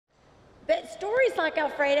But stories like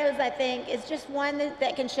Alfredo's, I think, is just one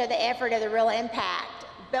that can show the effort of the real impact.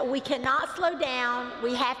 But we cannot slow down.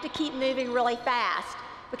 We have to keep moving really fast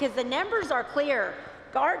because the numbers are clear.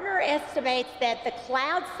 Gartner estimates that the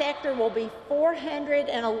cloud sector will be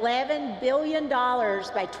 $411 billion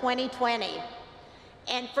by 2020.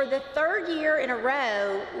 And for the third year in a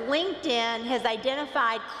row, LinkedIn has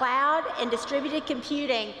identified cloud and distributed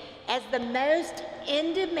computing as the most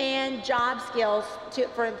in-demand job skills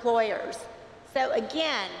for employers. So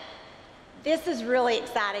again, this is really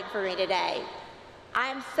exciting for me today.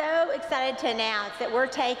 I'm so excited to announce that we're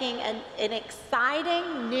taking an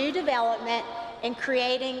exciting new development in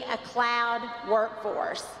creating a cloud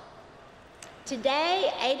workforce.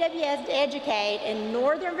 Today, AWS Educate and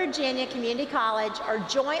Northern Virginia Community College are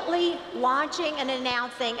jointly launching and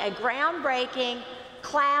announcing a groundbreaking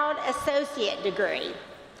Cloud Associate degree.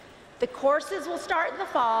 The courses will start in the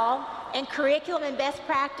fall, and curriculum and best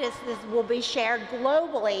practices will be shared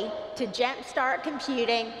globally to jumpstart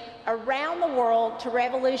computing around the world to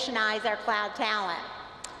revolutionize our cloud talent.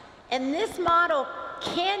 And this model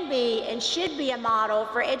can be and should be a model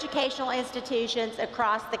for educational institutions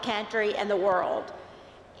across the country and the world.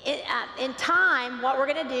 In time, what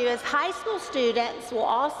we're going to do is high school students will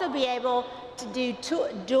also be able to do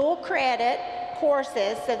dual credit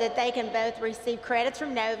courses so that they can both receive credits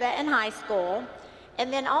from Nova and high school.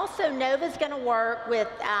 And then also Nova's going to work with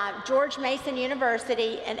George Mason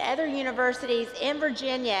University and other universities in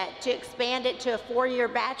Virginia to expand it to a 4-year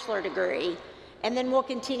bachelor degree. And then we'll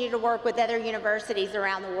continue to work with other universities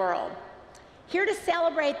around the world. Here to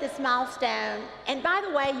celebrate this milestone, and by the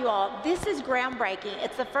way, you all, this is groundbreaking.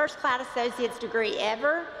 It's the first Cloud Associate's degree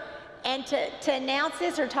ever. And to announce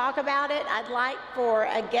this or talk about it, I'd like for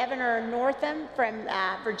Governor Northam from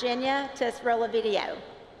Virginia to roll a video.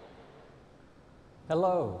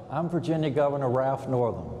 Hello, I'm Virginia Governor Ralph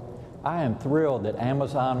Northam. I am thrilled that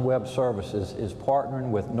Amazon Web Services is partnering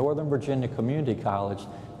with Northern Virginia Community College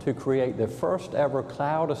to create the first ever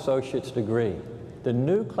Cloud Associate's degree. The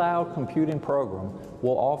new cloud computing program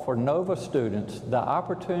will offer Nova students the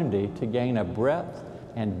opportunity to gain a breadth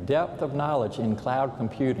and depth of knowledge in cloud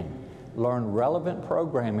computing, learn relevant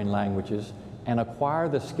programming languages, and acquire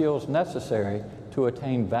the skills necessary to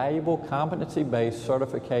attain valuable competency-based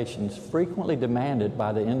certifications frequently demanded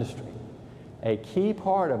by the industry. A key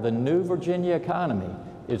part of the new Virginia economy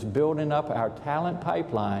is building up our talent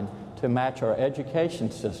pipeline to match our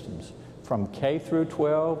education systems from K through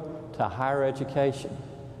 12 to higher education,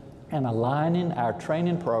 and aligning our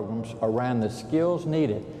training programs around the skills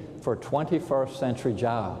needed for 21st century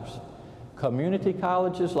jobs. Community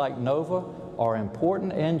colleges like Nova are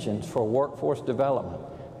important engines for workforce development,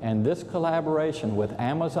 and this collaboration with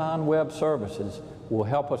Amazon Web Services will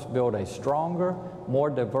help us build a stronger, more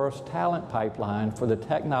diverse talent pipeline for the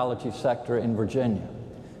technology sector in Virginia.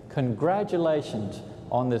 Congratulations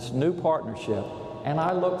on this new partnership, and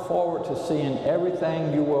I look forward to seeing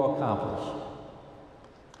everything you will accomplish.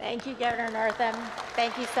 Thank you, Governor Northam.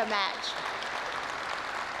 Thank you so much.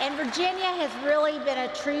 And Virginia has really been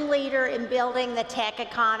a true leader in building the tech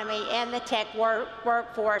economy and the tech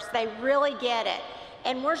workforce. They really get it.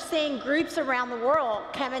 And we're seeing groups around the world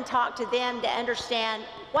come and talk to them to understand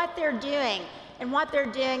what they're doing and what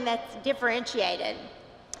they're doing that's differentiated.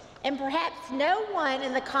 And perhaps no one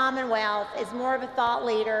in the Commonwealth is more of a thought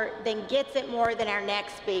leader than gets it more than our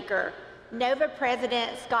next speaker, Nova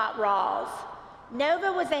President Scott Rawls.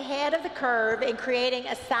 Nova was ahead of the curve in creating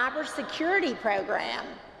a cybersecurity program.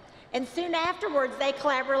 And soon afterwards, they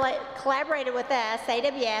collaborated with us,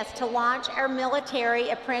 AWS, to launch our military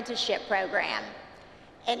apprenticeship program.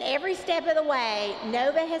 And every step of the way,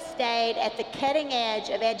 Nova has stayed at the cutting edge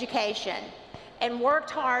of education and worked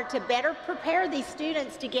hard to better prepare these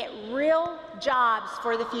students to get real jobs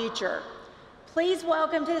for the future. Please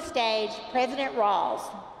welcome to the stage President Rawls.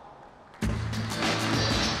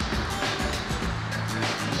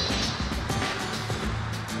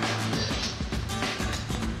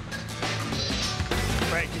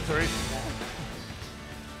 Thank you, Teresa.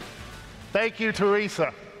 Thank you,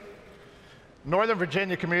 Teresa. Northern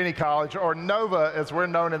Virginia Community College, or NOVA as we're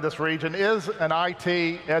known in this region, is an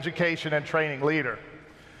IT education and training leader.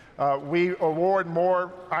 We award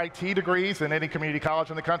more IT degrees than any community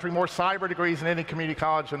college in the country, more cyber degrees than any community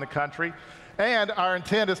college in the country, and our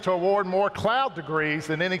intent is to award more cloud degrees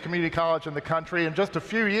than any community college in the country in just a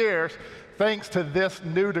few years, thanks to this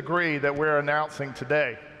new degree that we're announcing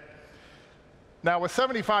today. Now, with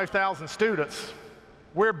 75,000 students,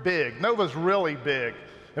 we're big. NOVA's really big.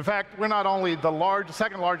 In fact, we're not only the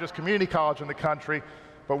second largest community college in the country,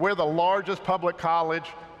 but we're the largest public college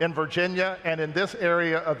in Virginia and in this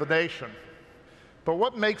area of the nation. But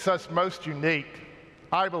what makes us most unique,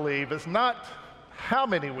 I believe, is not how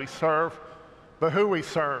many we serve, but who we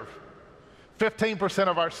serve. 15%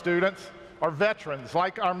 of our students are veterans,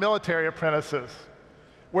 like our military apprentices.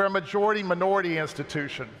 We're a majority minority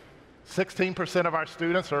institution. 16% of our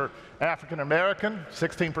students are African American,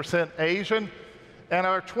 16% Asian, and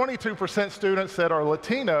our 22% students that are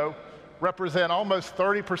Latino represent almost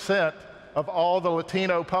 30% of all the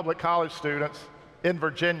Latino public college students in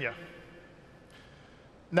Virginia.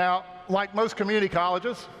 Now, like most community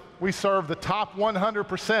colleges, we serve the top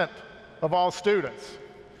 100% of all students.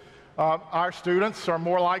 Our students are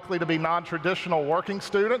more likely to be non-traditional working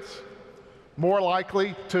students, more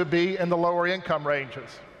likely to be in the lower income ranges.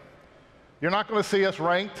 You're not going to see us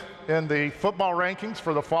ranked in the football rankings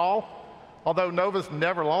for the fall, although Nova's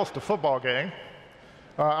never lost a football game.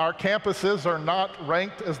 Our campuses are not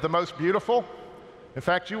ranked as the most beautiful. In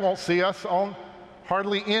fact, you won't see us on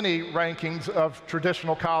hardly any rankings of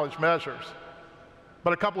traditional college measures.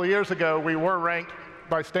 But a couple of years ago, we were ranked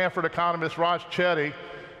by Stanford economist Raj Chetty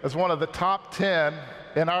as one of the top 10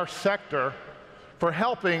 in our sector for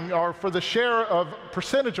helping, or for the share of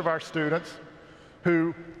percentage of our students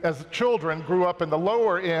who, as children, grew up in the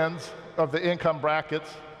lower ends of the income brackets,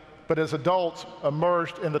 but as adults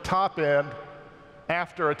emerged in the top end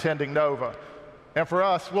after attending Nova. And for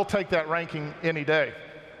us, we'll take that ranking any day.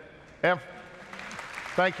 And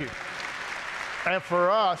thank you. And for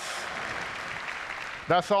us,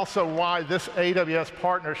 that's also why this AWS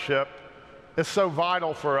partnership is so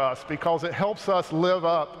vital for us, because it helps us live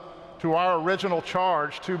up to our original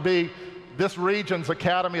charge to be this region's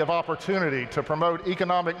Academy of Opportunity to promote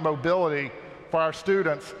economic mobility for our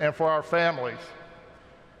students and for our families.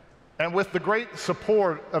 And with the great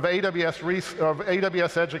support of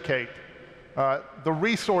AWS Educate, the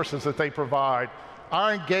resources that they provide,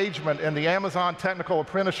 our engagement in the Amazon Technical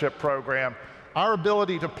Apprenticeship Program, our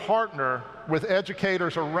ability to partner with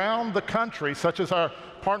educators around the country, such as our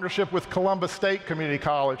partnership with Columbus State Community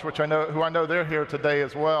College, who I know they're here today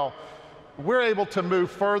as well, we're able to move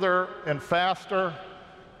further and faster,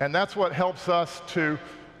 and that's what helps us to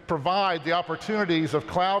provide the opportunities of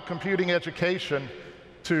cloud computing education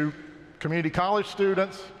to community college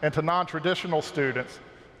students and to non-traditional students.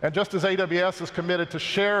 And just as AWS is committed to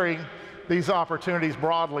sharing these opportunities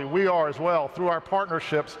broadly, we are as well through our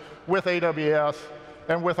partnerships with AWS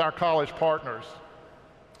and with our college partners.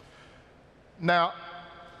 Now,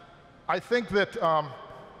 I think that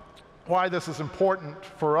why this is important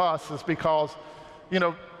for us is because, you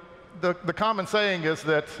know, the common saying is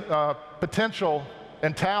that potential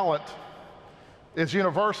and talent is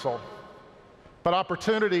universal, but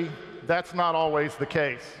opportunity, that's not always the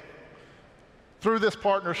case. Through this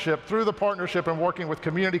partnership, through the partnership and working with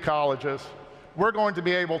community colleges, we're going to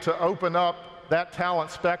be able to open up that talent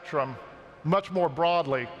spectrum much more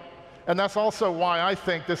broadly. And that's also why I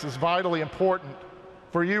think this is vitally important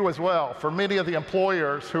for you as well, for many of the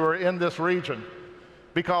employers who are in this region,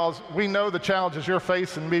 because we know the challenges you're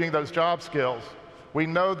facing meeting those job skills. We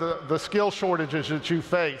know the skill shortages that you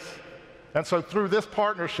face. And so through this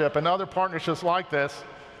partnership and other partnerships like this,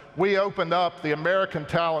 we opened up the American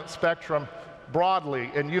talent spectrum broadly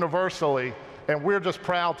and universally, and we're just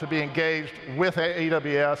proud to be engaged with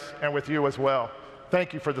AWS and with you as well.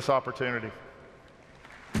 Thank you for this opportunity.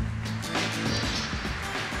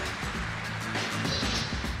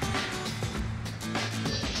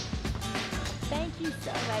 Thank you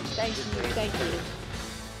so much. Thank you. Thank you.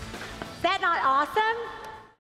 Is that not awesome?